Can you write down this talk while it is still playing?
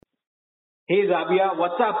Hey Zabia,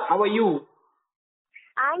 what's up? How are you?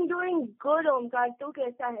 I'm doing good, Omkar. तू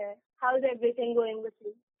कैसा है? How's everything going with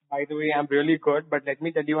you? By the way, I'm really good, but let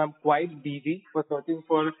me tell you, I'm quite busy for searching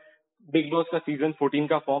for Big Boss का season 14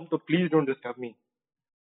 का form, so please don't disturb me.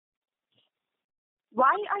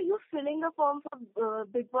 Why are you filling the form for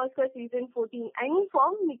Big Boss for season 14? I mean,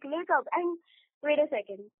 form निकले कब? And wait a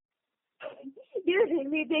second. Do you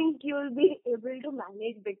really think you'll be able to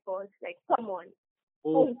manage Big Boss? Like, come on.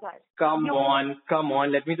 Oh, Omkar. come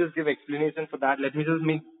on. Let me just give explanation for that. Let me just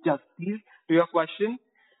make justice to your question.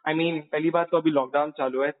 I mean, पहली बात तो अभी lockdown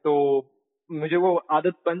चालू है, तो मुझे वो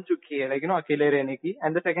आदत बन चुकी है, like अकेले रहने की.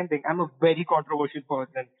 And the second thing, I'm a very controversial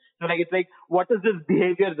person. So like it's like, what is this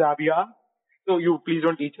behavior, Zabia? So you please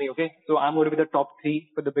don't teach me, okay? So I'm going to be the top three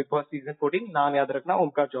for the Big Boss season 14. नाम याद रखना,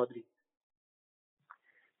 Omkar Chaudhary.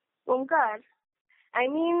 Omkar, I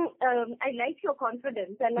mean, I like your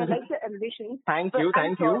confidence and I like your ambition. Thank but you, I'm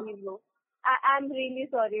thank you. sorry, bro. I'm really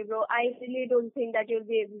sorry, bro. I really don't think that you'll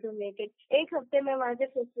be able to make it. एक हफ्ते में वहाँ से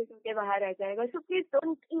frustrate होके बाहर आ जाएगा. So please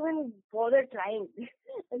don't even bother trying.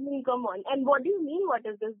 I mean, come on. And what do you mean? What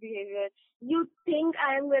is this behavior? You think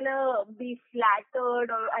I'm gonna be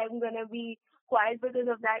flattered or I'm gonna be quiet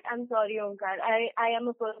because of that? I'm sorry, Omkar. I am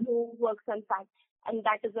a person who works on facts,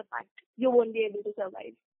 and that is a fact. You won't be able to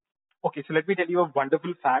survive. Okay, so let me tell you a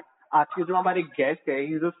wonderful fact. आज के जो हमारे guest है,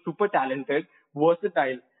 he is a super talented,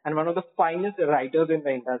 versatile, and one of the finest writers in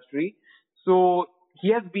the industry. So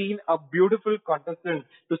he has been a beautiful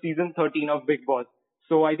contestant to season 13 of Big Boss.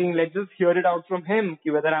 So I think let's just hear it out from him,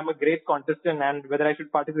 कि whether I'm a great contestant and whether I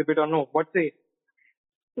should participate or no. What say?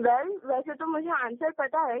 वैसे तो मुझे answer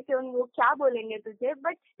पता है कि वो क्या बोलेंगे तुझे,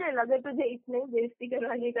 बट स्टिल अगर तुझे इतने बेइज्जती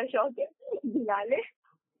करवाने का शौक है, बुला ले.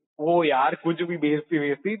 ओ यार, कुछ भी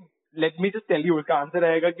बेइज्जती. Let me just tell you, उसका आंसर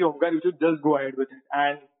आएगा कि Omkar, you should just go ahead with it.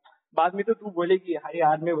 And बाद में तो तू बोलेगी, हाँ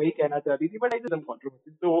यार मैं वही कहना चाहती थी, but I just am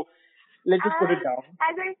controversial. So let's just put it down.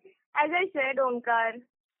 As I said, Omkar,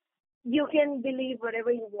 you can believe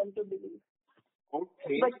whatever you want to believe.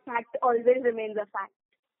 Okay. But fact always remains a fact.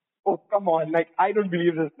 Oh, come on. Like, I don't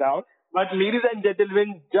believe this now. But ladies and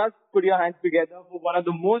gentlemen, just put your hands together for one of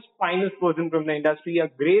the most finest person from the industry, a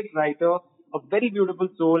great writer, a very beautiful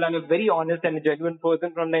soul, and a very honest and genuine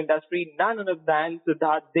person from the industry, none other than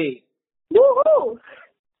Siddharth Dey. Woohoo!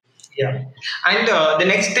 Yeah, and the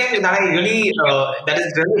next thing that that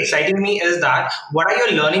is really exciting me is that what are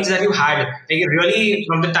your learnings that you had, like really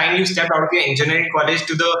from the time you stepped out of your engineering college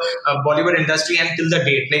to the Bollywood industry and till the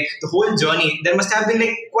date, like the whole journey. There must have been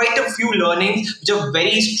like quite a few learnings which are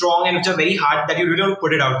very strong and which are very hard that you really want to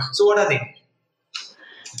put it out. So what are they?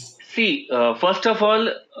 See, first of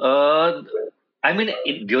all, I mean,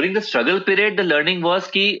 during the struggle period, the learning was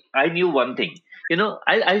key. I knew one thing.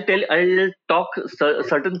 I'll talk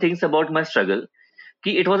certain things about my struggle.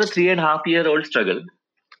 Ki it was a 3.5 year old struggle.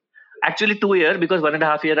 Actually, 2 year, because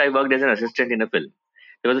 1.5 year I worked as an assistant in a film.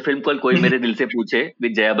 There was a film called Koi Mere Dil Se Pooche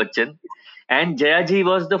with Jaya Bachchan, and Jaya ji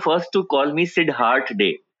was the first to call me Sid Heart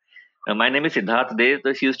Day. My name is Siddharth Day,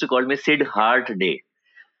 so she used to call me Sid Heart Day.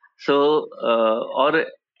 So or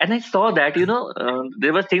and I saw that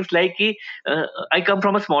there were things like I come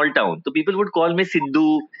from a small town, so people would call me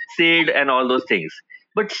Siddu, Sid, and all those things.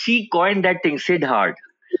 But she coined that thing, Sid Heart.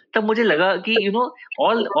 तब मुझे लगा कि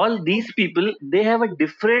all these people, they have a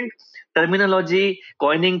different terminology,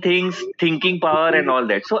 coining things, thinking power, and all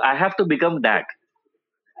that. So I have to become that.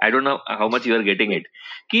 I don't know how much you are getting it.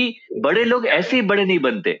 कि बड़े लोग ऐसे ही बड़े नहीं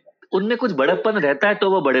बनते, उनमें कुछ बड़प्पन रहता है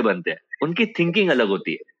तो वो बड़े बनते हैं. उनकी थिंकिंग अलग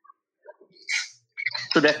होती है.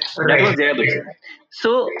 So that was Jaya Bachchan.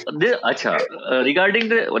 So regarding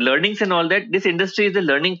the learnings and all that, this industry is a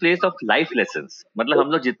learning place of life lessons. मतलब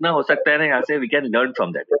हम लोग जितना हो सकता है ना यहाँ से, we can learn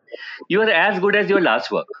from that. You are as good as your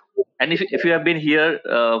last work. And if you have been here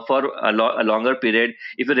for a longer period,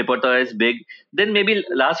 if your repertoire is big, then maybe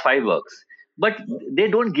last 5 works. But they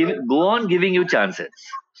don't go on giving you chances.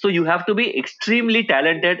 So you have to be extremely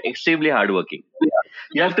talented, extremely hardworking.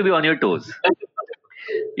 You have to be on your toes.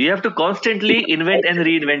 You have to constantly invent and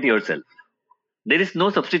reinvent yourself. There is no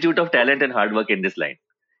substitute of talent and hard work in this line.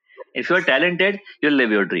 If you are talented, you'll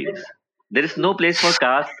live your dreams. There is no place for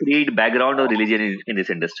caste, creed, background, or religion in this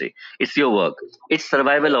industry. It's your work. It's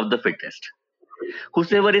survival of the fittest.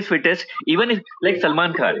 Whosoever is fittest, even if, like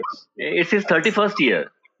Salman Khan, it's his 31st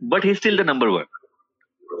year, but he's still the number one.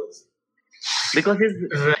 Because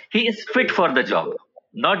he is fit for the job.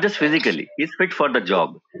 Not just physically, he's fit for the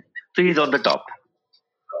job. So he's on the top.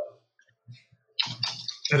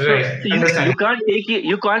 Right. So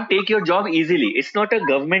you can't take your job easily. It's not a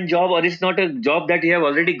government job, or it's not a job that you have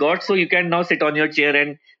already got, so you can now sit on your chair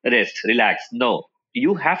and rest, relax. No,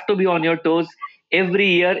 you have to be on your toes every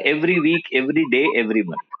year, every week, every day, every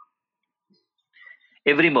month,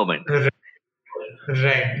 every moment. Right,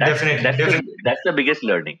 right. That's Definitely, that's the definitely, that's the biggest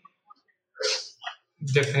learning.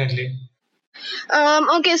 definitely.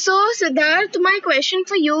 Okay, so Siddharth, my question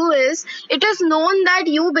for you is: it is known that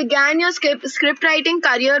you began your script writing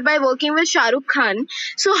career by working with Shah Rukh Khan.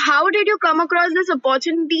 So, how did you come across this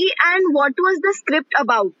opportunity, and what was the script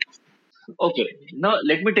about? Okay, now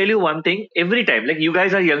let me tell you one thing. Every time, like you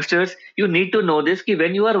guys are youngsters, you need to know this. Ki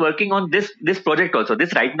when you are working on this project also,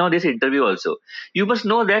 this right now, this interview also, you must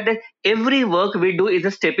know that every work we do is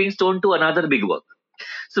a stepping stone to another big work.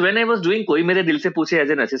 So when I was doing Koi Mere Dil Se Pooche as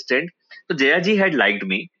an assistant, so Jaya ji had liked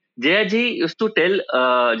me. Jaya ji used to tell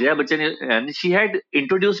Jaya Bachchan, and she had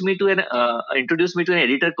introduced me to an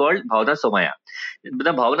editor called Bhavna Somaya.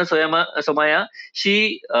 The Somaya,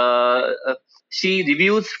 she she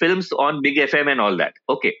reviews films on Big FM and all that.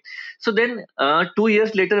 Okay, so then 2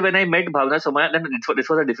 years later, when I met Bhavna Somaya, then this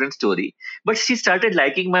was a different story. But she started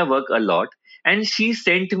liking my work a lot, and she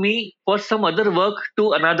sent me for some other work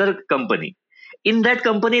to another company. In that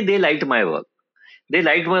company, they liked my work,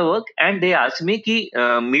 and they asked me ki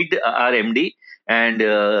meet our MD, and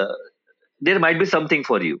there might be something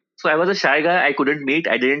for you. So I was a shy guy. I couldn't meet.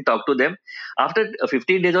 I didn't talk to them. After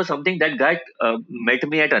 15 days or something, that guy met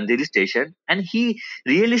me at Andheri station, and he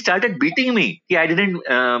really started beating me. I didn't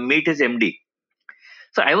meet his MD.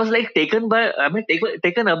 So I was like taken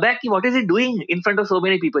aback. Ki, what is he doing in front of so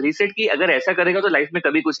many people? He said कि अगर ऐसा करेगा तो life में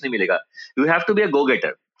कभी कुछ नहीं मिलेगा. You have to be a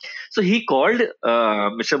go-getter. So he called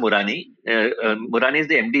Mr. Murani. Murani is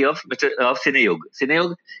the MD of Cineyog.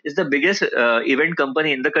 Cineyog is the biggest event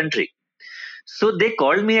company in the country. So they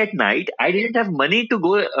called me at night. I didn't have money to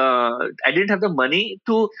go. I didn't have the money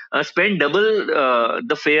to spend double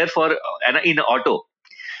the fare for in an auto.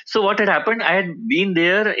 So what had happened? I had been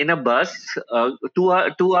there in a bus 2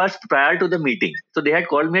 hours prior to the meeting. So they had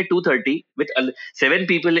called me at 2:30 with 7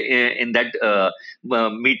 people in that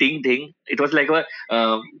meeting thing. It was like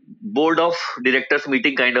a board of directors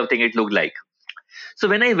meeting kind of thing. It looked like. So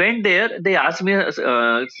when I went there, they asked me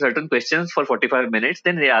certain questions for 45 minutes.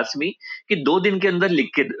 Then they asked me कि 2 दिन के अंदर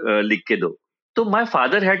लिख के दो. So my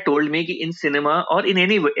father had told me कि in cinema or in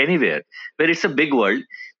anywhere where it's a big world,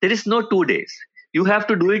 there is no 2 days. You have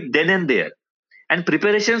to do it then and there. And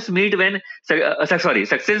preparations meet when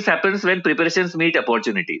success happens when preparations meet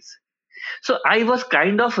opportunities. So I was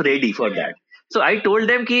kind of ready for that. So I told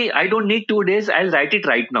them कि I don't need 2 days. I'll write it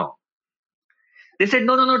right now. They said,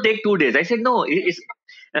 no, no, no, take 2 days. I said, no,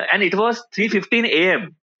 and it was 3:15 a.m.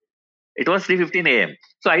 It was 3:15 a.m.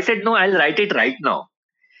 So I said, no, I'll write it right now.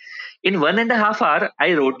 In 1.5 hour,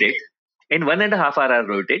 I wrote it. In 1.5 hour, I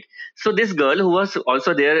wrote it. So this girl who was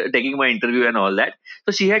also there taking my interview and all that,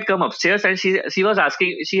 so she had come upstairs and she was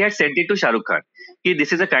asking. She had sent it to Shah Rukh Khan.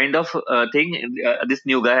 This is a kind of thing this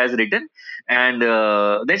new guy has written, and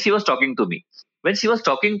then she was talking to me. When she was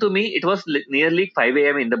talking to me, it was nearly 5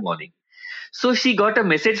 a.m. in the morning. So she got a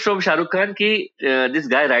message from Shah Rukh Khan ki this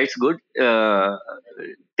guy writes good.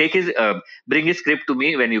 Take his bring his script to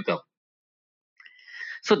me when you come.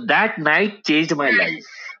 So that night changed my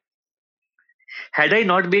life. Had I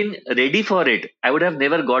not been ready for it, I would have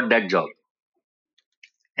never got that job.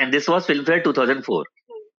 And this was Filmfare 2004.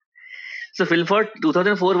 So Filmfare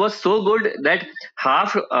 2004 was so good that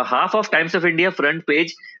half of Times of India front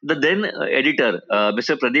page, the then editor,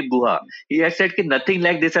 Mr. Pradeep Guha, he had said that nothing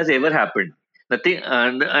like this has ever happened. Nothing.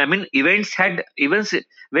 I mean, events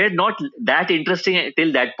were not that interesting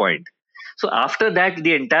till that point. So after that,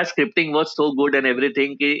 the entire scripting was so good and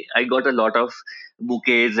everything. I got a lot of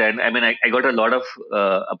bouquets, and I mean, I got a lot of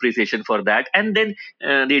appreciation for that. And then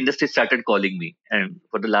the industry started calling me, and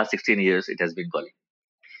for the last 16 years, it has been calling.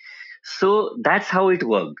 So that's how it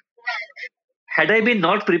worked. Had I been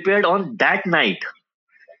not prepared on that night,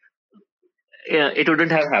 it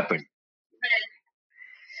wouldn't have happened.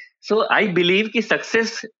 So I believe that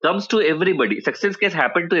success comes to everybody. Success can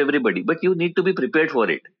happen to everybody, but you need to be prepared for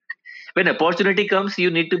it. When opportunity comes,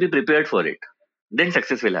 you need to be prepared for it. Then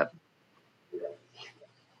success will happen.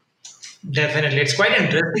 Definitely, it's quite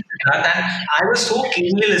interesting, Siddharth, and I was so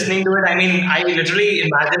keenly listening to it. I mean, I literally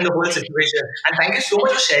imagined the whole situation. And thank you so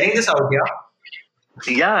much for sharing this out here.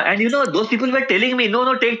 Yeah, and those people were telling me, no,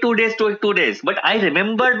 no, take 2 days, take 2 days. But I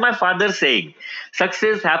remembered my father saying,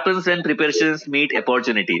 success happens when preparations meet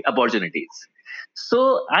opportunities.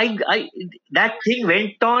 So that thing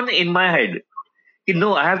went on in my head.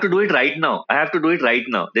 No, I have to do it right now. I have to do it right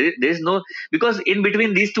now. There is no, because in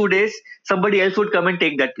between these 2 days, somebody else would come and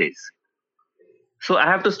take that place. So I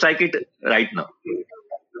have to strike it right now.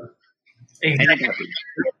 And it Exactly. happened.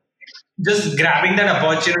 Just grabbing that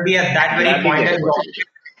opportunity at that very Grabbing point that and opportunity.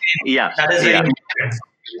 Yeah, That is very yeah. important.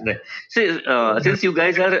 Right. See, since you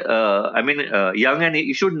guys are, young, and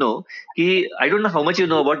you should know, I don't know how much you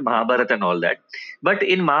know about Mahabharata and all that, but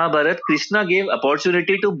in Mahabharata, Krishna gave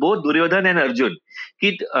opportunity to both Duryodhan and Arjun.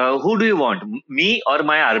 Who do you want, me or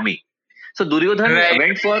my army? So Right, Duryodhan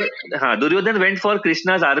went for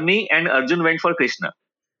Krishna's army, and Arjun went for Krishna.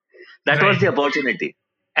 That was right. the opportunity,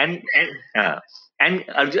 and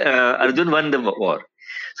Arjun won the war.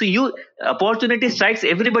 So you opportunity strikes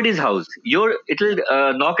everybody's house. It will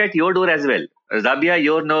knock at your door as well. Zabia,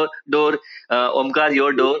 your no, door. Omkar,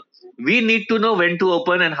 your door. We need to know when to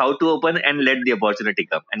open and how to open, and let the opportunity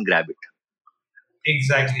come and grab it.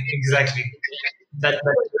 Exactly, exactly. That's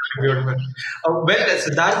beautiful. Well,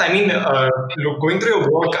 Siddharth, I mean, look, going through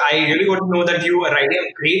your work, I really want to know that you are writing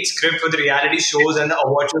a great script for the reality shows and the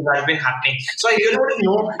award shows that have been happening. So I really want to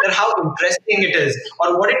know that how interesting it is,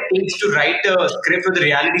 or what it takes to write a script for the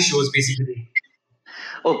reality shows, basically.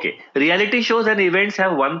 Okay, reality shows and events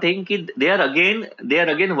have one thing: they are again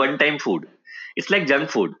one-time food. It's like junk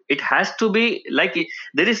food. It has to be like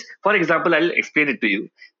there is. For example, I'll explain it to you.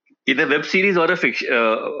 In a web series or a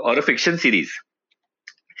fiction series,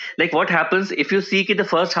 like what happens if you see that the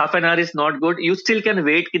first half an hour is not good, you still can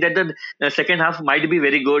wait that the second half might be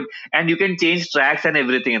very good, and you can change tracks and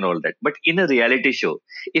everything and all that. But in a reality show,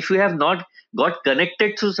 if you have not got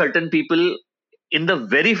connected to certain people in the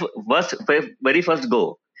very first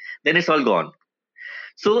go, then it's all gone.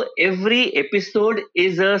 So every episode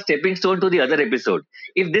is a stepping stone to the other episode.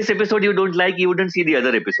 If this episode you don't like, you wouldn't see the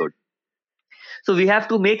other episode. So we have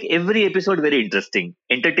to make every episode very interesting,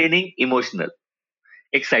 entertaining, emotional,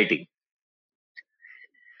 exciting.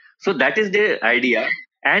 So that is the idea.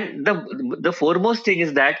 And the foremost thing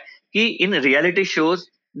is that in reality shows,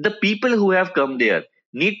 the people who have come there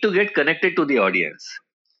need to get connected to the audience.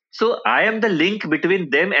 So I am the link between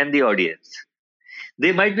them and the audience.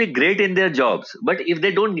 They might be great in their jobs, but if they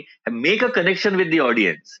don't make a connection with the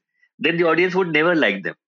audience, then the audience would never like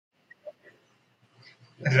them.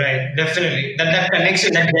 Right, definitely. That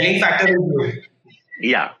connection, that gelling factor is good.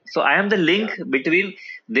 Yeah. So I am the link between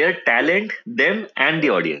their talent, them, and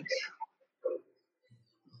the audience.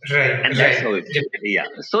 Right, And that's right. how it. Yeah.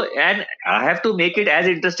 So and I have to make it as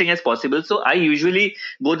interesting as possible, so I usually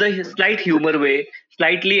go the slight humor way,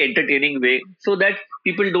 slightly entertaining way, so that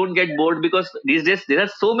people don't get bored, because these days there are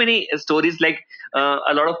so many stories, like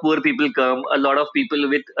a lot of poor people come, a lot of people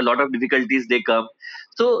with a lot of difficulties they come.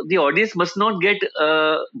 So the audience must not get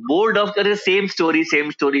bored of the same story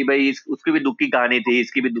by uski bhi dukh ki kahani thi,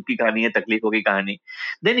 iski bhi dukh ki kahani hai, taklifon ki kahani.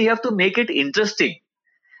 Then you have to make it interesting.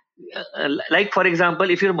 Like for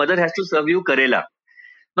example, if your mother has to serve you karela,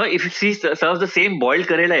 now if she serves the same boiled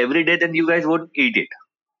karela every day, then you guys won't eat it.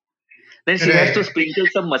 Then she has to Right, sprinkle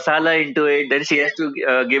some masala into it, then she has to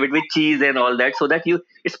give it with cheese and all that, so that you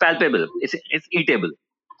it's palpable, it's eatable.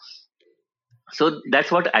 So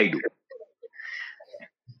that's what I do.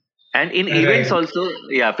 And in events right. also,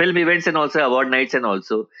 yeah, film events and also award nights, and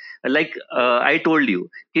also like I told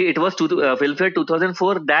you, it was Filmfare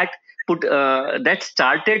 2004 that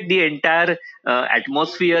started the entire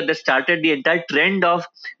atmosphere, that started the entire trend of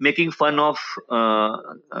making fun of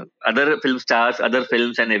other film stars, other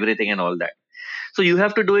films, and everything and all that. So you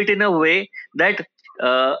have to do it in a way that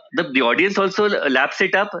the audience also laps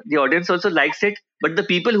it up, the audience also likes it, but the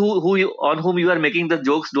people on whom you are making the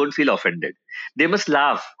jokes don't feel offended. They must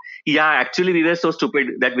laugh. Yeah, actually we were so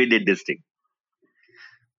stupid that we did this thing.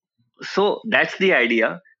 So that's the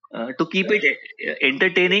idea, to keep it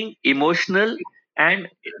entertaining, emotional, and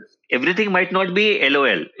everything might not be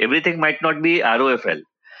LOL, everything might not be ROFL,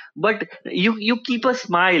 but you keep a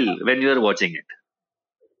smile when you are watching it.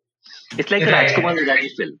 It's like a Right. Rajkumar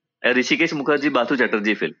Hirani film, a Rishikesh Mukherjee Basu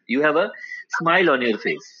Chatterjee film. You have a smile on your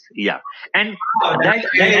face. Yeah. And Oh, that's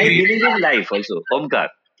that really I great. believe in life also, Omkar.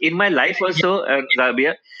 In my life also,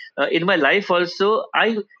 Rabia, in my life also,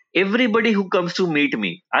 everybody who comes to meet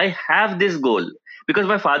me, I have this goal, because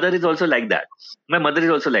my father is also like that. My mother is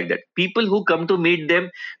also like that. People who come to meet them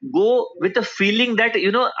go with a feeling that,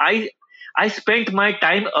 I spent my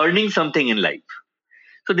time earning something in life.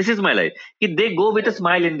 So this is my life. They go with a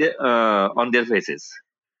smile on their faces.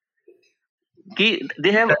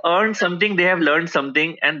 They have earned something, they have learned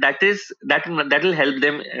something, and that will help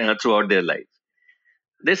them throughout their life.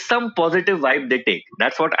 There's some positive vibe they take.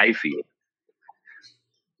 That's what I feel.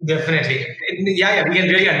 Definitely. Yeah, yeah, we can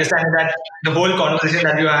really understand that the whole conversation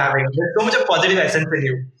that you are having. There's so much of positive essence in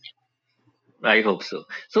you. I hope so.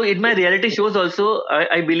 So in my reality shows also,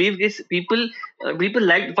 I believe is people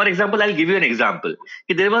like. For example, I'll give you an example.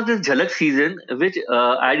 There was this Jhalak season which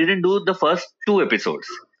I didn't do the first two episodes,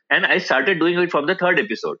 and I started doing it from the third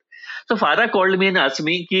episode. So Farah called me and asked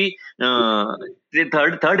me कि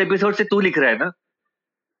the third episode से तू लिख रहा है ना?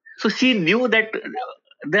 So she knew that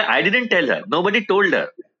I didn't tell her. Nobody told her,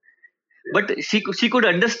 but she could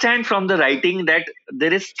understand from the writing that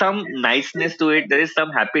there is some niceness to it. There is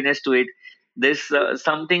some happiness to it. There's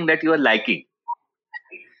something that you are liking.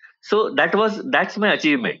 So that's my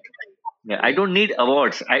achievement. Yeah, I don't need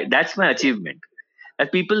awards. That's my achievement.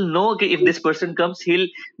 That people know, okay, if this person comes, he'll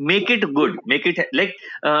make it good. Make it like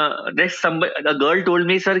there's somebody. A girl told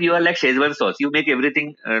me, "Sir, you are like Szechuan sauce. You make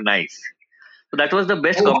everything nice." So that was the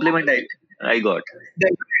best Oh, compliment I got.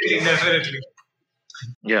 definitely, definitely.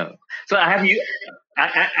 Yeah. So I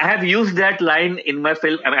have used that line in my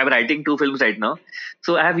film. I'm writing 2 films right now,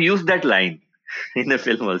 so I have used that line in the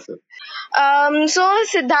film also. So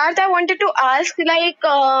Siddharth, I wanted to ask, like,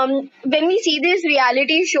 when we see these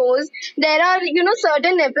reality shows, there are,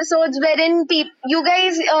 certain episodes wherein you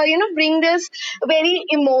guys, bring this very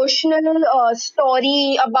emotional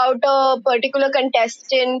story about a particular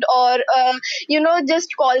contestant, or,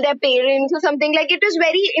 just call their parents or something. Like, it is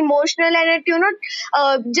very emotional, and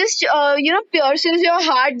it, just, pierces your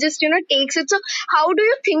heart, just, takes it. So how do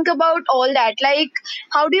you think about all that? Like,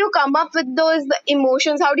 how do you come up with those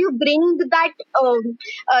emotions? How do you bring that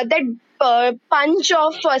punch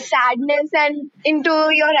of sadness and into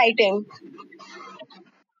your writing?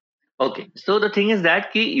 Okay. So the thing is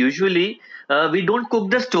that usually we don't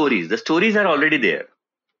cook the stories. The stories are already there.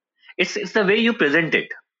 It's the way you present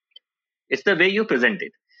it. It's the way you present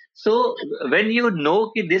it. So when you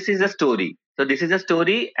know this is a story, so this is a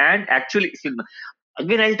story, and actually, see,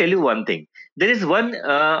 again, I'll tell you one thing. There is one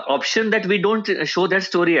option that we don't show that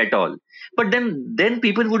story at all, but then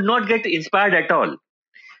people would not get inspired at all.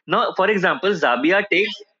 Now, for example, Zabia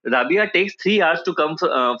takes 3 hours to come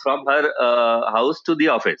from her house to the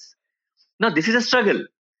office. Now, this is a struggle.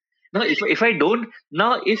 Now, if I don't,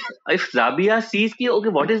 now if Rabia sees ki, okay,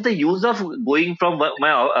 what is the use of going from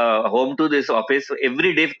my home to this office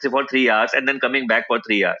every day for 3 hours and then coming back for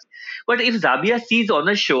 3 hours? But if Zabia sees on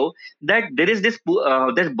a show that there is this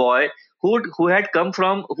boy who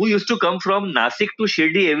used to come from Nasik to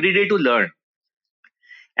Shirdi every day to learn,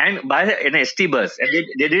 and by an ST bus, and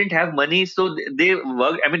they didn't have money, so they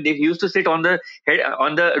worked. I mean, they used to sit on the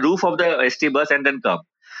roof of the ST bus and then come.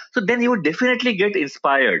 So then you would definitely get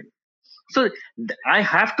inspired. So I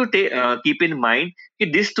have to keep in mind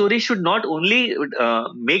that this story should not only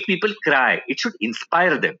make people cry; it should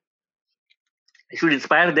inspire them. It should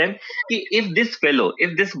inspire them. If this fellow,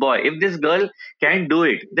 if this boy, if this girl can do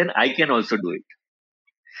it, then I can also do it.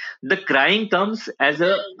 The crying comes as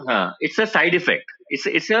a it's a side effect.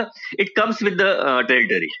 It comes with the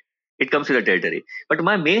territory. It comes with the territory. But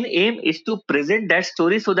my main aim is to present that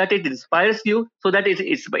story so that it inspires you, so that it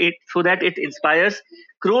inspires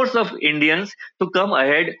crores of Indians to come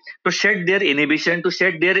ahead, to shed their inhibition, to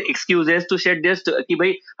shed their excuses, to shed their कि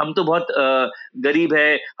भाई हम तो बहुत गरीब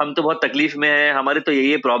है, हम तो बहुत तकलीफ में है, हमारे तो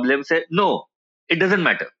ये प्रॉब्लम्स है. No, it doesn't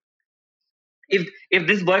matter. If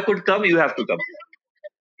this boy could come, you have to come.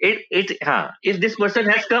 If this person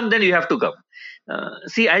has come, then you have to come.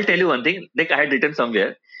 See, I'll tell you one thing. Like I had written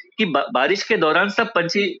somewhere कि बारिश के दौरान सब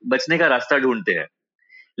पंछी बचने का रास्ता ढूंढते हैं,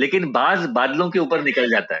 लेकिन बाज बादलों के ऊपर निकल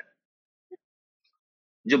जाता है.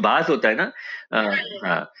 जो बाज होता है ना,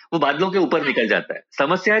 हाँ, वो बादलों के ऊपर निकल जाता है.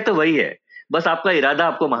 समस्या है तो वही है, बस आपका इरादा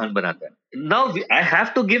आपको महान बनाता है. Now I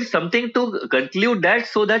have to give something to conclude that,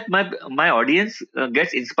 so that my audience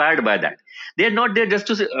gets inspired by that. They are not there just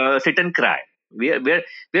to sit and cry.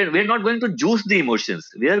 We're not going to juice the emotions.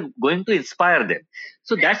 We are going to inspire them.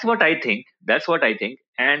 So that's what I think. That's what I think.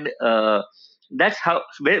 And that's how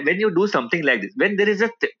when you do something like this, when there is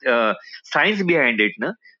a science behind it,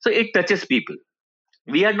 na, so it touches people.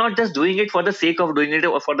 We are not just doing it for the sake of doing it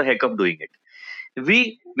or for the heck of doing it.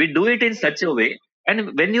 We do it in such a way,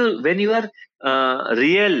 and when you are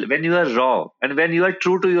real, when you are raw, and when you are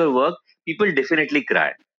true to your work, people definitely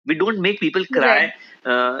cry. We don't make people Right.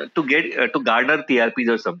 cry to garner TRPs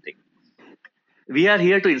or something. We are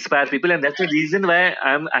here to inspire people, and that's the reason why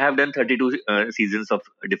I have done 32 seasons of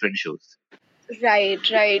different shows. Right,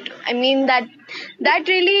 right. I mean that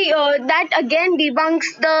really that again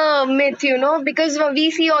debunks the myth, because we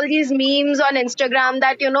see all these memes on Instagram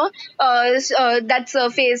that that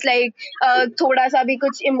surface like थोड़ा सा भी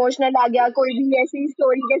कुछ emotional आ गया, कोई भी ऐसी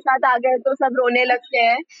story के साथ आ गए तो सब रोने लगते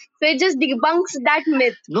हैं. So it just debunks that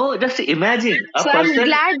myth. No, just imagine a So I'm person.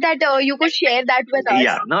 glad that you could share that with us.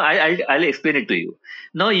 Yeah, no, I'll explain it to you.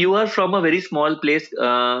 Now you are from a very small place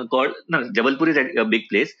called, no, Jabalpur is a big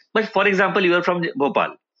place. But for example, you are from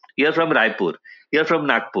Bhopal, you are from Raipur, you are from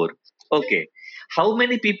Nagpur. Okay, how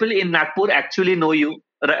many people in Nagpur actually know you?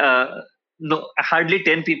 no, hardly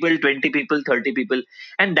 10 people, 20 people, 30 people,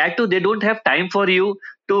 and that too, they don't have time for you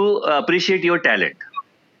to appreciate your talent,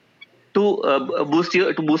 to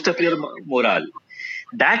boost up your morale.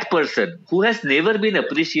 That person who has never been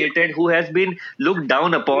appreciated, who has been looked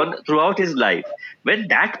down upon throughout his life, when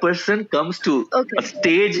that person comes to a Okay.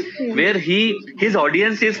 stage where his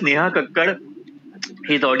audience is Neha Kakkar,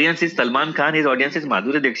 his audience is Salman Khan, his audience is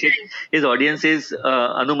Madhuri Dixit, his audience is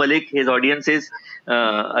Anu Malik, his audience is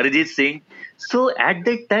Arijit Singh. So at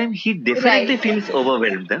that time, he Right. definitely feels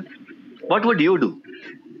overwhelmed. What would you do?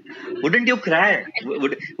 Wouldn't you cry?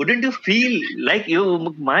 Wouldn't you feel like you,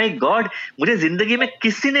 my God, मुझे जिंदगी में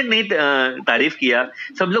किसी ने नहीं तारीफ किया,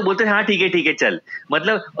 सब लोग बोलते हैं हाँ ठीक है चल.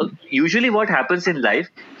 मतलब usually what happens in life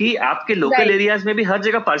कि आपके लोकल Right. एरियाज में भी हर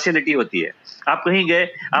जगह पार्शियलिटी होती है. आप कहीं गए,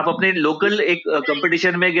 आप अपने लोकल एक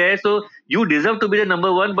कंपटीशन में गए, so you deserve to be the number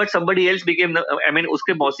one, but somebody else became, I mean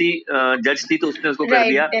उसके मौसी जज थी तो उसने उसको कर Right.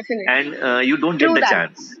 दिया, Definitely. And you don't get True the that.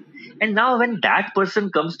 Chance. And now when that person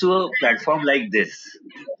comes to a platform like this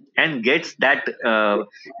and gets that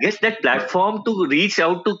platform to reach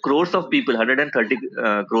out to crores of people, 130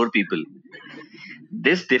 crore people,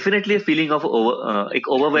 there's definitely a feeling of एक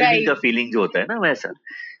overwhelming Right. का feeling जो होता है ना वैसा.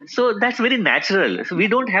 So that's very natural. So we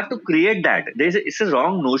don't have to create that. It's a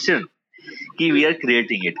wrong notion कि we are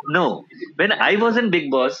creating it. No. When I was in Big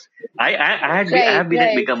Boss, I Right.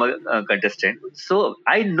 have become a contestant. So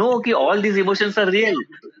I know कि all these emotions are real.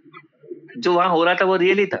 जो वहां हो रहा था वो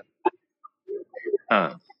real ही था.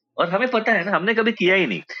 हाँ, और हमें पता है ना, हमने कभी किया ही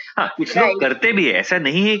नहीं. हाँ, कुछ लोग Right. करते भी है, ऐसा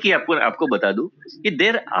नहीं है कि आपको बता दूं कि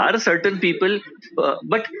there are certain people,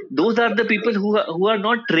 but those are the people who are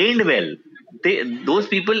not trained well. Those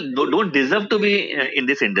people don't deserve to be in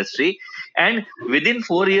this industry, and within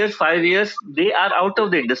 4 years, 5 years, they are out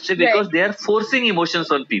of the industry Right. because they are forcing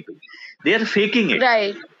emotions on people. They are faking it.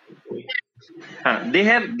 Right. They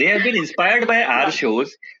have been inspired by our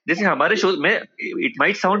shows. जैसे हमारे shows में, it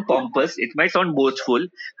might sound pompous, it might sound boastful,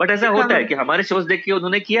 but ऐसा होता है कि हमारे shows देख के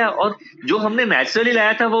उन्होंने किया, और जो हमने नेचुरली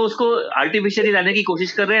लाया था वो उसको आर्टिफिशियली लाने की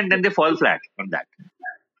कोशिश कर रहे हैं, and then they fall flat on that.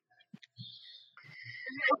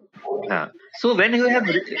 हाँ, so when you have,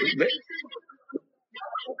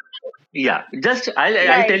 yeah, just I'll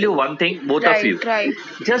Right. tell you one thing, both of you. Right.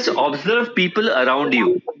 Just observe people around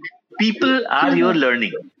you. People are your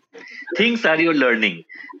learning. Things are your learning.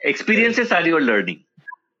 Experiences are your learning.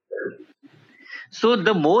 So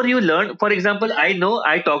the more you learn, for example, I know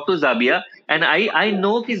I talk to Zabia, and I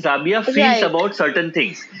know कि Zabia feels Right. about certain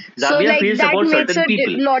things. So Zabia like feels that about makes certain a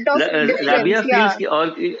people. lot of difference. Zabia Yeah. feels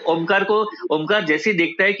और ओमकार जैसे ही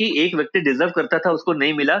देखता है कि एक व्यक्ति deserve करता था उसको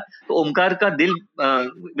नहीं मिला, तो ओमकार का दिल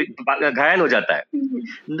घायल हो जाता है.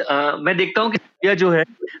 मैं देखता हूँ कि जाबिया जो है,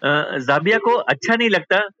 जाबिया को अच्छा नहीं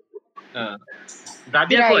लगता,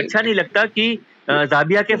 जाबिया को Right. अच्छा नहीं लगता कि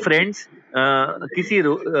जाबिया के फ्रेंड्स किसी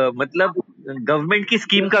मतलब गवर्नमेंट की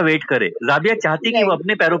स्कीम का वेट करे. जाबिया चाहती कि वो Right.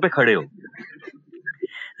 अपने पैरों पे खड़े हो.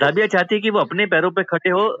 जाबिया चाहती कि वो अपने पैरों पे खड़े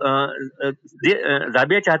हो.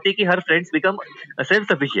 जाबिया चाहती कि हर friends become self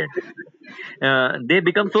sufficient. They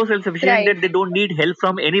become so self-sufficient Right. that they don't need help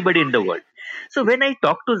from anybody in the world. So when I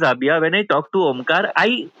talk to Zabia, when I talk to Omkar, I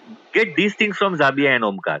get these things from Zabia and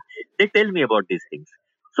Omkar. They tell me about these things.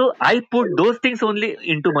 So I put those things only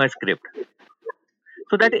into my script,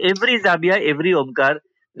 so that every Zabia, every Omkar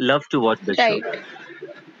loves to watch the show. Right.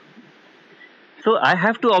 So I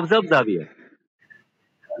have to observe Zabia.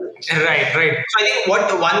 Right, right. So I think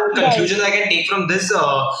what one conclusion I can take from this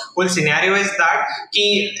whole scenario is that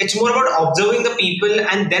it's more about observing the people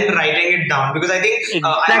and then writing it down. Because I think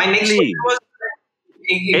my next Exactly. question was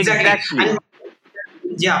exactly. And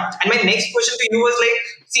yeah, and my next question to you was like,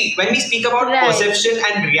 see, when we speak about Right. perception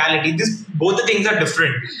and reality, both the things are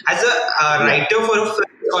different. As a writer for a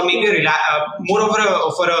film, or maybe more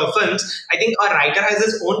for a films, I think a writer has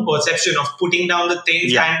his own perception of putting down the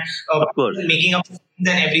things Yeah, and of course. making up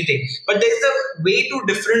scenes and everything. But there's a way to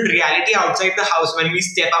different reality outside the house when we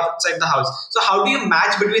step outside the house. So how do you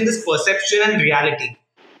match between this perception and reality?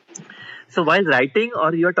 So while writing,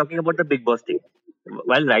 or you are talking about the Big Boss thing?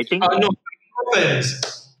 While writing, No, films.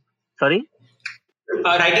 sorry,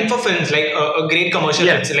 Writing for films, like a great commercial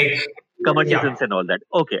Yeah. hits, like commercial yeah. films and all that.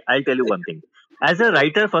 Okay, I'll tell you one thing. As a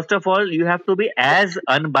writer, first of all, you have to be as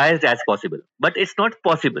unbiased as possible. But it's not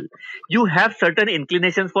possible. You have certain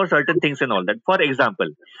inclinations for certain things and all that. For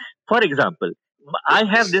example, I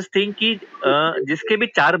have this thing कि जिसके भी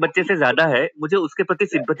 4 बच्चे से ज्यादा है, मुझे उसके प्रति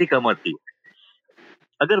सिंपैथी कम आती है.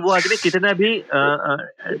 अगर वो आदमी कितना भी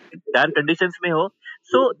डार्क कंडीशंस में हो.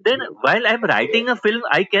 So then, while I'm writing a film,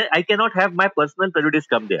 I cannot have my personal prejudice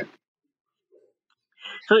come there.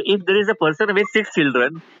 So if there is a person with 6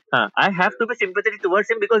 children, I have to be sympathetic towards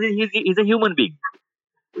him because he's a human being.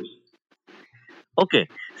 Okay,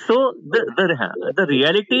 so the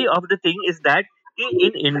reality of the thing is that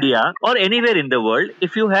in India or anywhere in the world,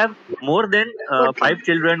 if you have more than Okay. 5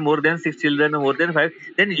 children, more than 6 children, or more than five,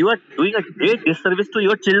 then you are doing a great disservice to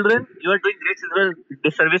your children. You are doing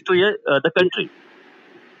disservice to the country.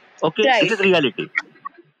 Okay, this Right. is reality.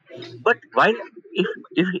 But while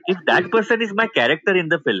if that person is my character in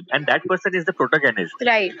the film and that person is the protagonist,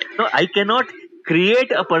 Right. no, I cannot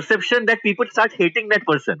create a perception that people start hating that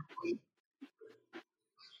person.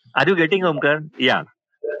 Are you getting, Omkar? Yeah.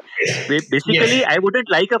 Basically, Yes. I wouldn't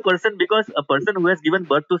like a person because a person who has given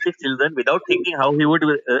birth to 6 children without thinking how he would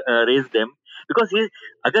raise them, because he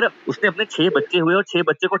अगर उसने अपने 6 बच्चे हुए और 6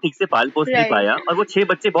 बच्चे को ठीक से पाल पोस नहीं Right. पाया और वो 6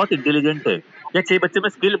 बच्चे बहुत इंटेलिजेंट थे या 6 बच्चे में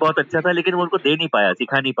स्किल बहुत अच्छा था लेकिन वो उनको दे नहीं पाया,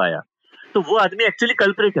 सिखा नहीं पाया, तो वो आदमी एक्चुअली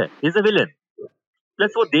कल्प्रिट है, he is a villain.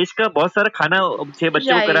 Plus वो देश का बहुत सारा खाना 6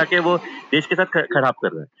 बच्चे को करा Right. के वो देश के साथ खराब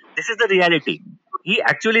कर रहा है. This is the reality. He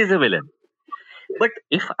actually is a villain. But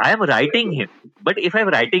if I am writing him, but if I'm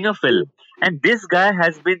writing a film, and this guy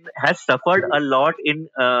has suffered a lot in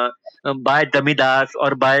by Damidars or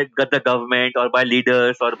by the government or by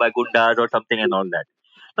leaders or by gundas or something and all that.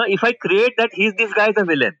 Now, if I create that this guy is a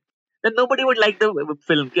villain, then nobody would like the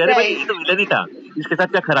film. कि अरे भाई Right. ये तो villain ही था, इसके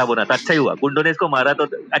साथ क्या खराब होना था, अच्छा ही हुआ, गुंडों ने इसको मारा तो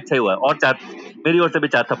अच्छा ही हुआ, और चार मेरी ओर से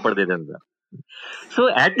भी 4 थप्पड़ दे देता.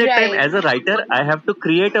 So at that time, Right. as a writer, I have to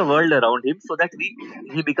create a world around him so that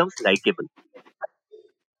he becomes likable.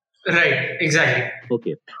 Right. Exactly.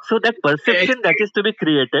 Okay. So that perception that is to be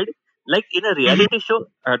created, like in a Mhm. reality show,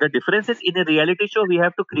 the difference is in a reality show, we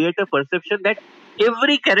have to create a perception that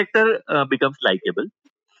every character becomes likable.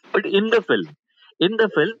 But in the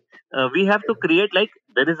film, we have to create like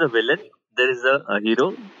there is a villain, there is a hero,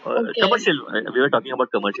 Okay. commercial. We were talking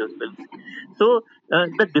about commercial films. So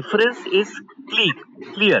the difference is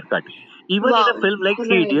clear cut. Even in a Wow. film like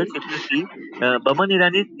Three Right. Idiots, if you see, Baman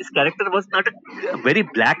Irani's character was not a very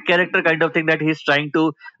black character kind of thing that he's trying to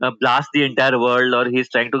blast the entire world or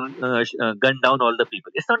he's trying to gun down all the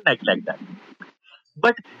people. It's not like that.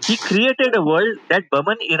 But he created a world that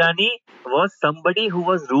Baman Irani was somebody who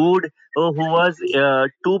was rude or who was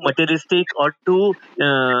too materialistic or too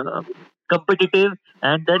competitive,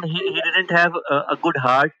 and then he didn't have a good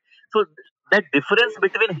heart. So that difference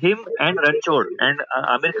between him and Ranchod and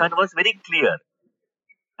Amir Khan was very clear,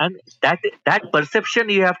 and that perception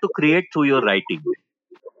you have to create through your writing.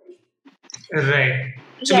 Right.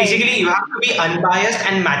 So Right. basically, you have to be unbiased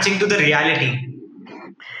and matching to the reality.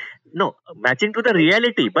 No, matching to the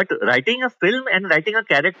reality, but writing a film and writing a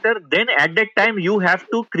character, then at that time you have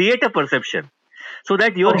to create a perception so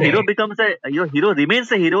that Okay. your hero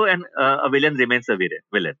remains a hero and a villain remains a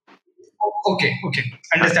villain. Okay. Okay.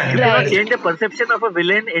 You Understandable. cannot Right. change the Understandable. perception of a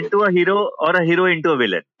villain into a hero or a hero into a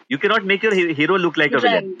villain. You cannot make your hero look like a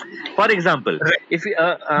villain. Right. For example, Right. if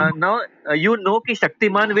now you know कि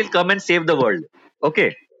Shaktiman will come and save the world. Okay.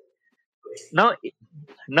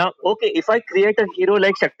 Now, okay, if I create a hero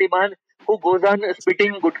like Shaktiman who goes on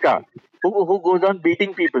spitting gutka, who goes on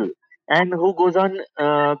beating people, and who goes on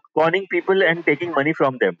conning people and taking money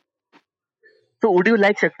from them. So, would you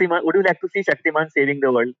like Shaktiman? Would you like to see Shaktiman saving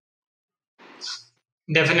the world?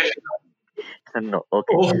 Definitely. No.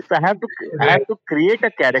 Okay. Oh. So I have Right. to create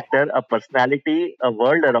a character, a personality, a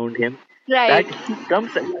world around him that Right. he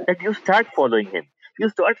comes that you start following him. You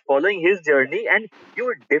start following his journey, and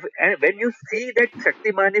and when you see that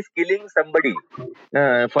Shaktiman is killing somebody,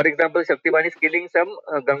 for example, Shaktiman is killing some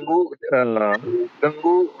Gangu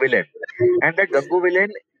villain, and that Gangu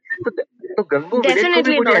villain. So, तो Gangu villain को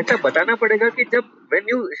भी Definitely मुझे not. ऐसा बताना पड़ेगा कि जब when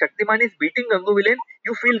you Shaktimaan is beating Gangu villain,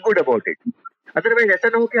 you feel good about it. Otherwise ऐसा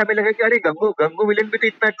ना हो कि हमें लगे कि अरे गंगू गंगू विलेन भी तो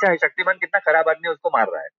इतना अच्छा है, शक्तिमान कितना खराब आदमी है, उसको मार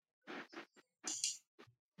रहा है.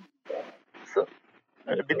 So,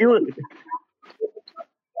 did you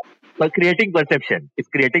creating perception? It's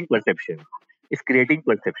creating perception. It's creating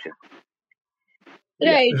perception.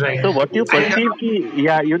 Yeah. Right. Right. So what you And perceive, ki,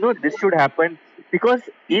 yeah, this should happen because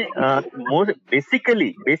most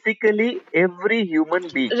basically every human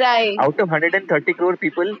being Right. out of 130 crore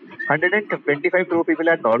people, 125 crore people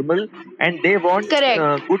are normal and they want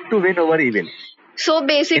Correct. good to win over evil So in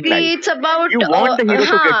basically, life. it's about. You want the hero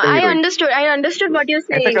to get the I heroine. understood. I understood what you're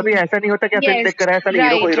ऐसा कभी saying. ऐसा नहीं होता कि film Yes. देख कर आया साले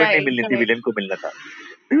हीरो को Right. हीरोइन नहीं Right. मिलनी थी, Right. विलेन को मिलना था.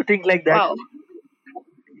 Do you think like that? Wow.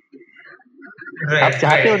 आप right.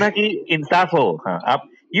 चाहते हो Right. ना कि इंसाफ हो. हाँ, आप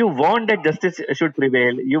you want that justice should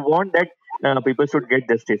prevail. You want that people should get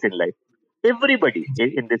justice in life. Everybody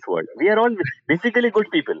in this world, we are all basically good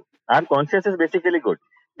people. Our conscience is basically good.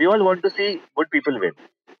 We all want to see good people win.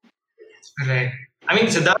 Right. I mean,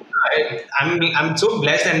 Siddharth, I'm so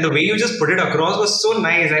blessed, and the way you just put it across was so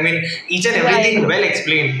nice. I mean, each and Right. everything well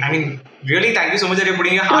explained. I mean, really, thank you so much that you're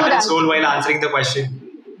putting your True heart and that. soul while answering the question.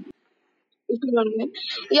 If you don't mind.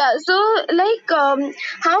 Yeah. So, like,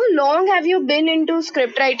 how long have you been into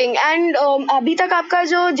script writing? And अभी तक आपका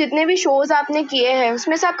जो जितने भी shows आपने किए हैं,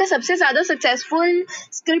 उसमें से आपका सबसे ज्यादा successful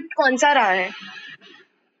script कौन सा रहा है?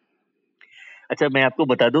 अच्छा, मैं आपको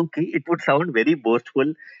बता दूं कि it would sound very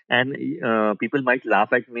boastful and people might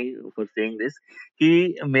laugh at me for saying this कि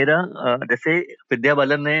मेरा जैसे विद्या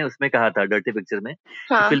बालन ने उसमें कहा था डर्टी पिक्चर में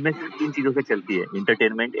कि हाँ. फिल्में सिर्फ 3 चीजों से चलती है,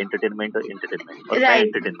 एंटरटेनमेंट, एंटरटेनमेंट और एंटरटेनमेंट, और मैं Right.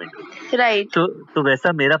 एंटरटेनमेंट हूँ। Right. तो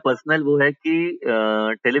वैसा मेरा पर्सनल वो है कि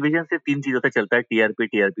टेलीविजन से 3 चीजों से चलता है, टीआरपी,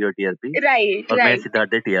 टीआरपी और टीआरपी, Right. और मैं Right.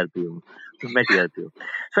 सिद्धार्थ टीआरपी हूँ, तो मैं टीआरपी हूँ।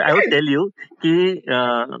 सो आई वुड टेल यू कि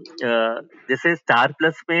जैसे स्टार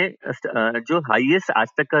प्लस में जो हाईएस्ट आज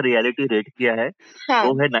तक का रियलिटी रेट किया है हाँ.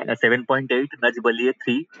 वो है 7.8, नच बलिए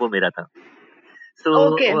 3, वो मेरा था। सो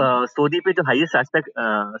Okay. सोनी पे जो हाईएस्ट आज तक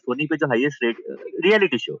सोनी पे जो हाईएस्ट रेट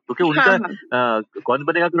रियलिटी शो, क्योंकि हाँ उनका हाँ. कौन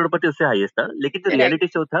बनेगा करोड़पति उससे हाईएस्ट था, लेकिन जो Right. रियलिटी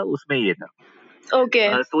शो था उसमें ये था। Okay.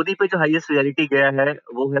 सोनी पे जो हाईएस्ट रियलिटी गया है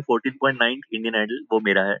वो है 14.9 इंडियन आइडल, वो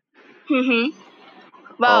मेरा है।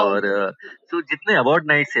 Wow. और सो जितने अवार्ड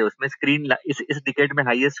नाइट्स है उसमें स्क्रीन इस डिकेड में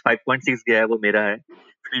हाईएस्ट 5.6 गया है, वो मेरा है।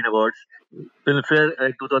 स्क्रीन अवार्ड्स फिल्म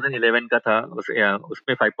फेयर 2011 का था,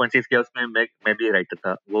 उसमें 5.6 गया, उसमें मैं भी राइटर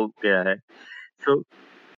था, वो गया है। सो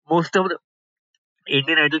मोस्ट ऑफ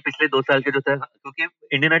इंडियन आइडल पिछले 2 साल के जो था, क्योंकि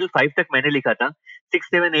इंडियन आइडल 5 तक मैंने लिखा था, 6,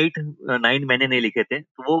 7, 8, 9 मैंने नहीं लिखे थे,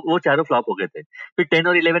 तो वो चारों फ्लॉप हो गए थे। फिर 10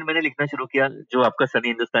 और 11 मैंने लिखना शुरू किया, जो आपका सनी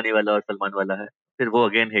हिंदुस्तानी वाला और सलमान वाला है, फिर वो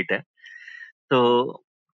अगेन हिट है। तो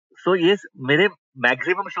सो ये मेरे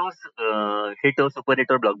मैक्सिमम शोज हिट और सुपर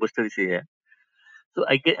हिट और ब्लॉकबस्टर ही है। So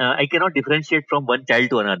I cannot differentiate from one child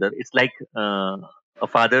to another. It's like a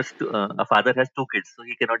father has 2 kids, so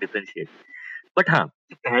he cannot differentiate. But हाँ,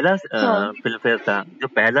 जो पहला हाँ. फिल्म फेयर था, जो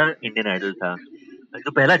पहला इंडियन आइडल था,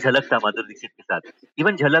 जो पहला झलक था माधुरी दीक्षित के साथ,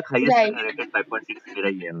 इवन झलक हाईएस्ट Right. रेटेड 5.6 मेरा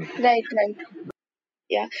ही है। Right. Right.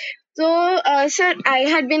 Yeah. So, sir, I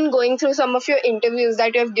had been going through some of your interviews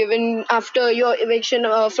that you have given after your eviction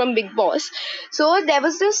from Big Boss. So, there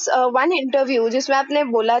was this one interview जिसमें आपने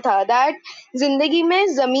बोला था that जिंदगी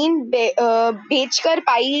में जमीन बेचकर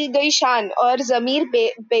पाई गई शान और जमीर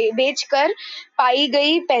बेचकर पाई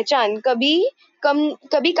गई पहचान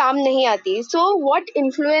कभी काम नहीं आती. So, what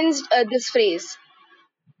influenced this phrase?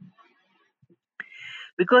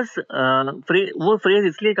 Because वो फ्रेज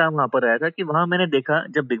इसलिए काम वहां पर आया था कि वहां मैंने देखा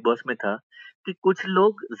जब बिग बॉस में था कि कुछ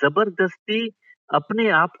लोग जबरदस्ती अपने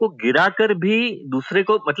आप को गिरा कर भी दूसरे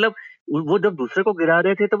को, मतलब वो जब दूसरे को गिरा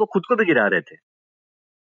रहे थे तो वो खुद को भी गिरा रहे थे।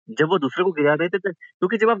 जब वो दूसरे को गिरा रहे थे तो,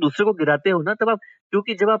 क्योंकि जब आप दूसरे को गिराते हो ना, तब आप,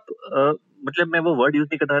 क्योंकि जब आप मतलब मैं वो वर्ड यूज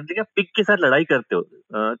नहीं करना चाहता, पिग के साथ लड़ाई करते हो,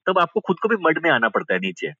 तब आपको खुद को भी मड में आना पड़ता है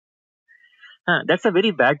नीचे। हाँ, that's a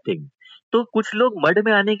very bad thing. तो कुछ लोग मड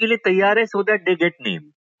में आने के लिए तैयार है so that they get name,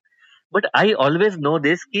 but I always know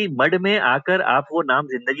this कि मड में आकर आप वो नाम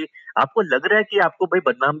जिंदगी, आपको लग रहा है कि आपको भाई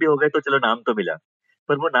बदनाम भी हो गए तो चलो नाम तो मिला,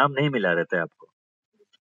 पर वो नाम नहीं मिला रहता है आपको।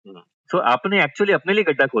 सो आपने एक्चुअली अपने लिए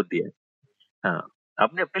गड्ढा खोद दिया है। हाँ,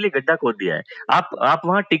 आपने अपने लिए गड्ढा खोद दिया है। आप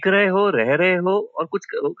वहां टिक रहे हो, रह रहे हो और कुछ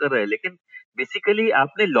कर रहे हैं, लेकिन बेसिकली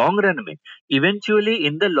आपने लॉन्ग रन में, eventually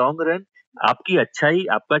in the long run, आपकी अच्छाई,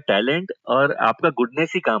 आपका टैलेंट और आपका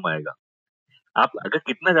गुडनेस ही काम आएगा। आप अगर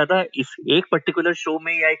कितना ज्यादा इस एक पर्टिकुलर शो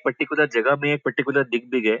में या एक पर्टिकुलर जगह में एक पर्टिकुलर दिख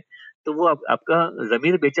भी गए, तो वो आपका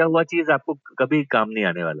जमीर बेचा हुआ चीज आपको कभी काम नहीं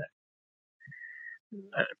आने वाला है।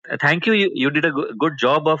 Thank you, you did a good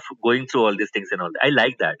job of going through all this things and all, I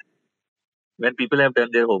like that when people have done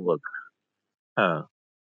their homework. हाँ,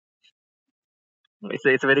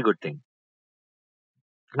 इट्स वेरी गुड थिंग।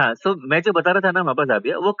 हाँ, सो मैं जो बता रहा था ना वापस आ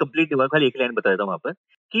गया, वो कंप्लीट हुआ, खाली एक लाइन बता देता हूँ वहां पर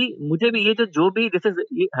कि मुझे भी ये जो भी जैसे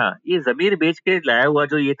ये, हाँ, ये जमीर बेच के लाया हुआ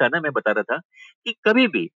जो ये था ना, मैं बता रहा था कि कभी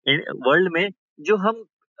भी वर्ल्ड में जो हम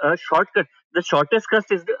shortcut, the shortest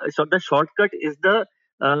cut is the shortcut is the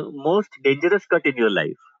most dangerous cut in your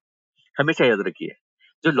life, हमेशा याद रखिए।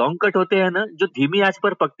 जो लॉन्ग कट होते हैं ना, जो धीमी आंच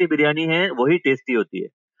पर पकती बिरयानी है वही टेस्टी होती है,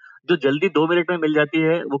 जो जल्दी 2 मिनट में मिल जाती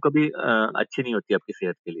है वो कभी अच्छी नहीं होती आपकी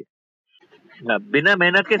सेहत के लिए। हाँ, बिना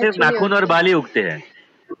मेहनत के सिर्फ Actually, नाखून और बाल ही उगते हैं।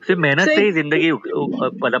 सिर्फ मेहनत So, से ही जिंदगी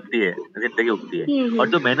पनपती है, जिंदगी उगती है, और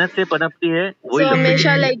जो मेहनत से पनपती है वही so लंबी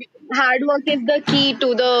हमेशा टिकती है। like hard work is the key to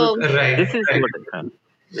So the. Right, this is right. what,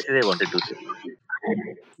 this is I wanted to say.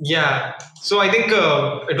 Yeah. So I think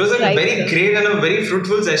it was a Right, very sir. great and a very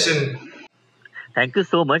fruitful session. Thank you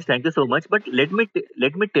so much, thank you so much. But let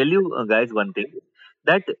me tell you guys one thing,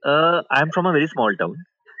 that I am from a very small town,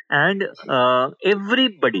 and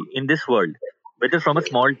everybody in this world whether from a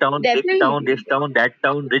small town, big town, this Definitely. town, that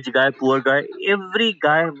town, rich guy, poor guy, every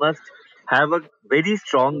guy must have a very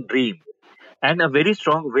strong dream and a very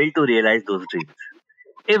strong will to realize those dreams.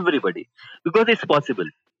 Everybody, because it's possible.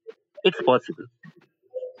 It's possible.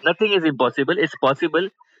 Nothing is impossible. It's possible.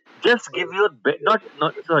 Just give your best.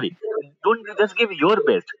 Not sorry. Don't just give your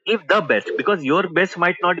best. Give the best, because your best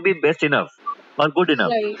might not be best enough or good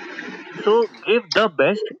enough. Right. So give the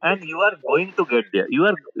best, and you are going to get there. You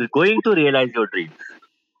are going to realize your dreams.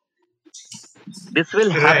 This will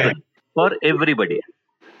Right, happen for everybody.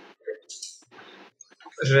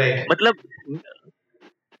 right. मतलब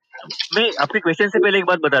मैं आपके question से पहले एक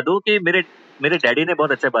बात बता दूं कि मेरे मेरे डैडी ने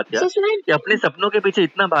बहुत अच्छा बात किया So sir, कि अपने सपनों के पीछे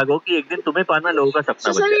इतना भागो कि एक दिन तुम्हें पाना लोगों का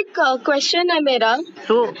सपना so बन sir जाए. एक क्वेश्चन है मेरा,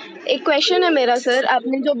 सो एक क्वेश्चन है मेरा सर,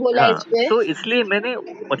 आपने जो बोला हाँ, इस पे. तो इसलिए मैंने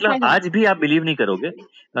मतलब हाँ. आज भी आप बिलीव नहीं करोगे,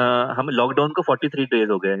 हम लॉकडाउन को 43 डेज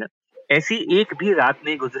हो गए हैं. ऐसी एक भी रात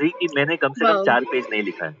नहीं गुजरी कि मैंने कम से कम Wow. 4 पेज नहीं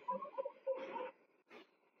लिखा है.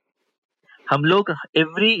 हम लोग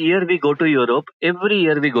every year we go to Europe, every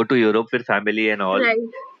year we go to Europe with family and all. Right.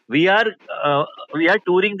 We are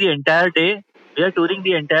touring the entire day. We are touring the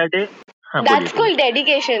entire day. हाँ, बोलिए That's called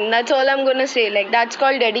dedication. That's all I'm gonna say. Like that's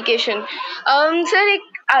called dedication. Sir, एक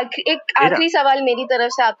मेरा आखिरी सवाल मेरी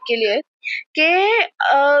तरफ से आपके लिए कि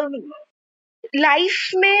लाइफ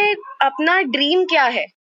में अपना ड्रीम क्या है,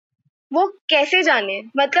 वो कैसे जाने?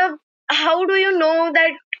 मतलब how do you know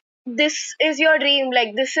that this is your dream,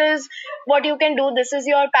 like this is what you can do, this is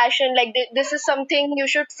your passion, like this is something you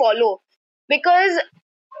should follow? Because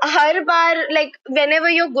हर बार like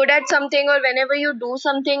whenever you're good at something or whenever you do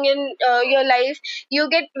something in your life, you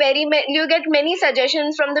get many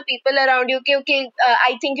suggestions from the people around you. Okay,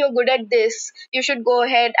 I think you're good at this, you should go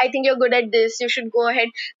ahead. I think you're good at this, you should go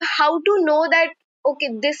ahead. How to know that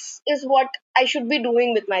okay, this is what I should be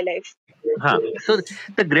doing with my life? हाँ, so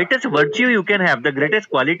the greatest virtue you can have, the greatest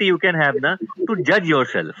quality you can have ना, to judge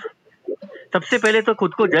yourself. सबसे पहले तो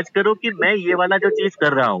खुद को जज करो कि मैं ये वाला जो चीज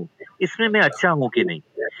कर रहा हूँ इसमें मैं अच्छा हूँ कि नहीं.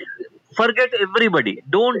 Forget everybody.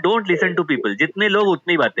 Don't listen to people. जितने लोग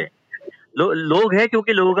उतनी बातें. लोग हैं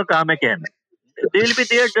क्योंकि लोगों का काम है कहना. They will be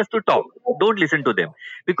there just to talk. Don't listen to them.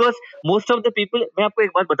 Because most of the people, मैं आपको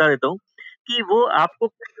एक बात बता देता हूँ कि वो आपको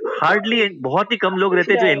हार्डली, बहुत ही कम लोग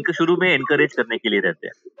रहते हैं जो शुरू में एनकरेज करने के लिए रहते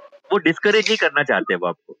हैं. वो डिस्करेज नहीं करना चाहते.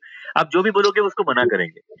 वो आप जो भी बोलोगे उसको मना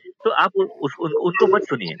करेंगे. तो आप उनको मत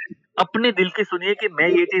सुनिए. अपने दिल की सुनिए कि मैं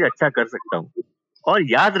ये चीज अच्छा कर सकता हूँ. और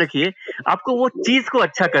याद रखिए, आपको वो चीज को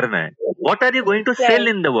अच्छा करना है. What are you going to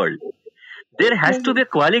sell in the world? There has to be a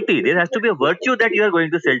quality. There has to be a virtue that you are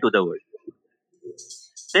going to sell to the world.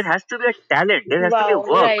 There has to be a talent. There has to be a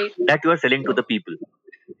work that you are selling to the people.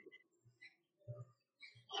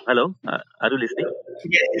 Hello, are you listening?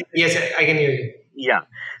 Yes, I can hear you. Yeah.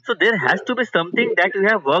 So there has to be something that you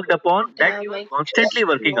have worked upon, that you are constantly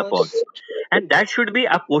working upon. And that should be,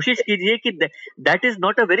 आप कोशिश कीजिए कि that is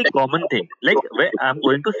not a very common thing. Like, I'm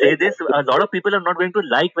going to say this, a lot of people are not going to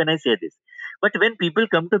like when I say this. But when people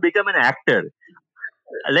come to become an actor,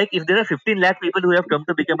 like if there are 15 lakh people who have come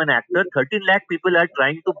to become an actor, 13 lakh people are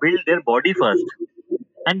trying to build their body first.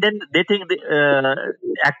 And then they think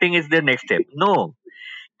acting is their next step. No.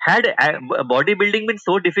 Had bodybuilding been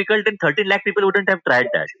so difficult, then 13 lakh people wouldn't have tried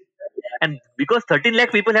that. And because 13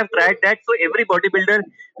 lakh people have tried that, so every bodybuilder,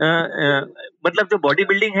 मतलब जो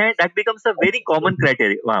bodybuilding है, that becomes a very common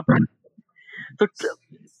criteria वहाँ पर. So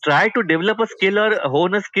try to develop a skill or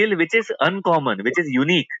hone a skill which is uncommon, which is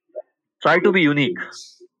unique. Try to be unique.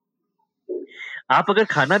 आप अगर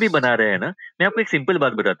खाना भी बना रहे हैं ना, मैं आपको एक सिंपल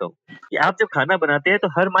बात बताता हूँ कि आप जब खाना बनाते हैं तो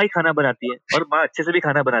हर माँ खाना बनाती है और माँ अच्छे से भी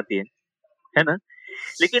खाना बनाती है ना.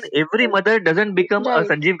 लेकिन every mother doesn't become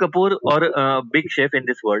Sanjeev Kapoor और big chef in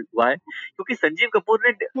this world. Why? क्योंकि संजीव कपूर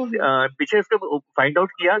ने पीछे उसको फाइंड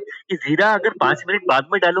आउट किया कि जीरा अगर 5 मिनट बाद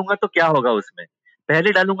में डालूंगा तो क्या होगा उसमें,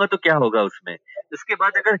 पहले डालूंगा तो क्या होगा उसमें, उसके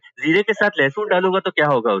बाद अगर जीरे के साथ लहसुन डालूंगा तो क्या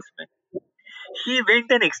होगा उसमें. He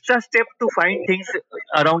went an extra step to find things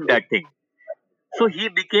around that thing. So he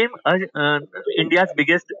became India's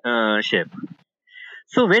biggest chef.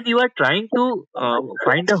 So when you are trying to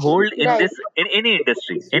find a hold in this, in any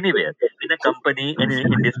industry, anywhere, in a company, in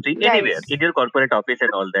an industry, anywhere, in your corporate office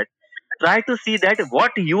and all that, try to see that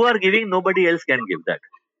what you are giving, nobody else can give that.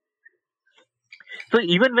 So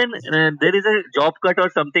even when there is a job cut or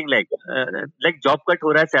something like job cut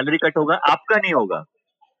हो रहा है, salary cut होगा, आपका नहीं होगा,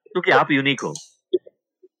 क्योंकि आप unique हो.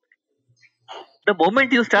 The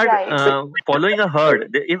moment you start following a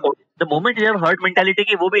herd, the moment you have herd mentality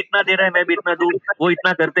कि वो भी इतना दे रहा है मैं भी इतना दूं, वो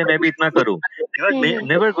इतना करते हैं मैं भी इतना करूं, you are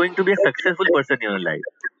never going to be a successful person in your life.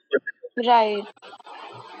 Right.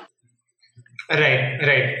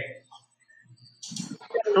 Right.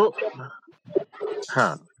 So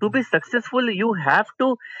To be successful, you have to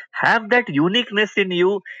have that uniqueness in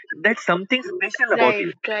you, that something special about Right,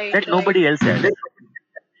 you right, that right. nobody else has.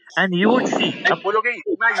 And you would see, अब बोलोगे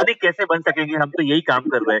इतना unique कैसे बन सकेंगे, हम तो यही काम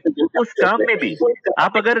कर रहे हैं। उस काम में भी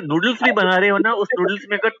आप अगर नूडल्स भी बना रहे हो ना, उस नूडल्स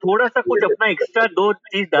में अगर थोड़ा सा कुछ अपना एक्स्ट्रा दो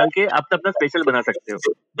चीज डाल के आप तो अपना स्पेशल बना सकते हो,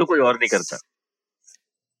 जो कोई और नहीं करता।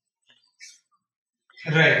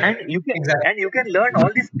 Right. And Exactly. You can learn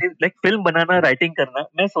all this, like film बनाना, राइटिंग करना।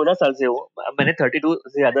 मैं 16 साल से हूँ, मैंने 32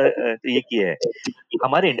 से ज्यादा ये किया है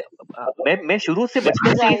हमारे मैं शुरू से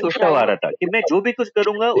बचपन से ये Right, सोचता हुआ आ right. रहा था कि मैं जो भी कुछ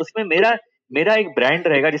करूंगा उसमें मेरा मेरा एक ब्रांड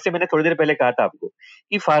रहेगा। जिससे मैंने थोड़ी देर पहले कहा था आपको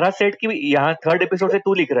कि फारा सेठ की यहाँ 3rd एपिसोड से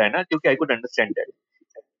तू लिख रहा है ना, क्योंकि आई कुड अंडरस्टैंड दैट।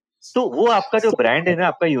 तो वो आपका जो ब्रांड है ना,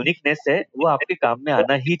 आपका यूनिकनेस है, वो आपके काम में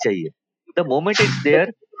आना ही चाहिए। The moment it's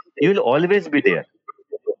there, you will always be there,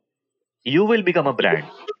 you will become a brand.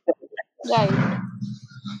 Right.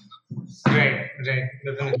 Right. Right.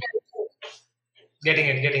 Definitely.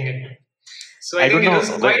 Getting it. So I I think don't it no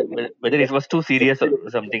was quite whether it was too serious or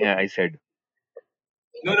something I said.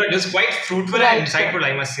 no, it was quite fruitful and Right, sir. insightful, I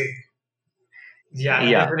must say. Yeah,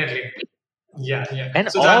 Yeah. definitely. Yeah.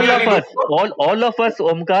 And So Zabi, Ali, all of us,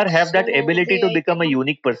 Omkar, have that So ability to great. become a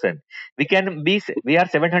unique person. We are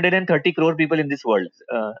 730 crore people in this world.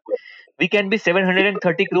 We can be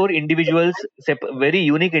 730 crore individuals, very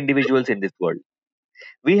unique individuals in this world.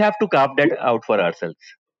 We have to carve that out for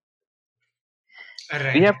ourselves. We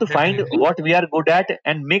right, have to find definitely. what we are good at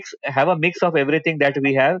and have a mix of everything that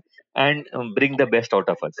we have, and bring the best out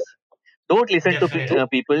of us. Don't listen to Definitely.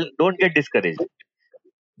 people. Don't get discouraged.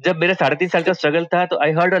 जब मेरे 3.5 साल का struggle था, तो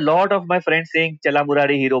I heard a lot of my friends saying चला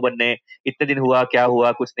Murari hero बनने, इतने दिन हुआ, क्या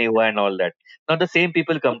हुआ, कुछ नहीं हुआ, and all that. Now the same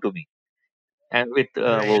people come to me and with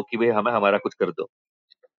Right, वो कि भाई हमें हमारा कुछ कर दो।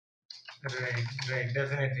 right.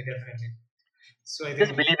 Definitely. So I just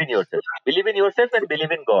think believe in yourself and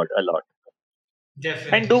believe in God a lot and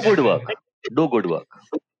definitely, do good definitely, work, do good work,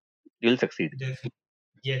 you will succeed. definitely.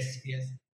 Yes.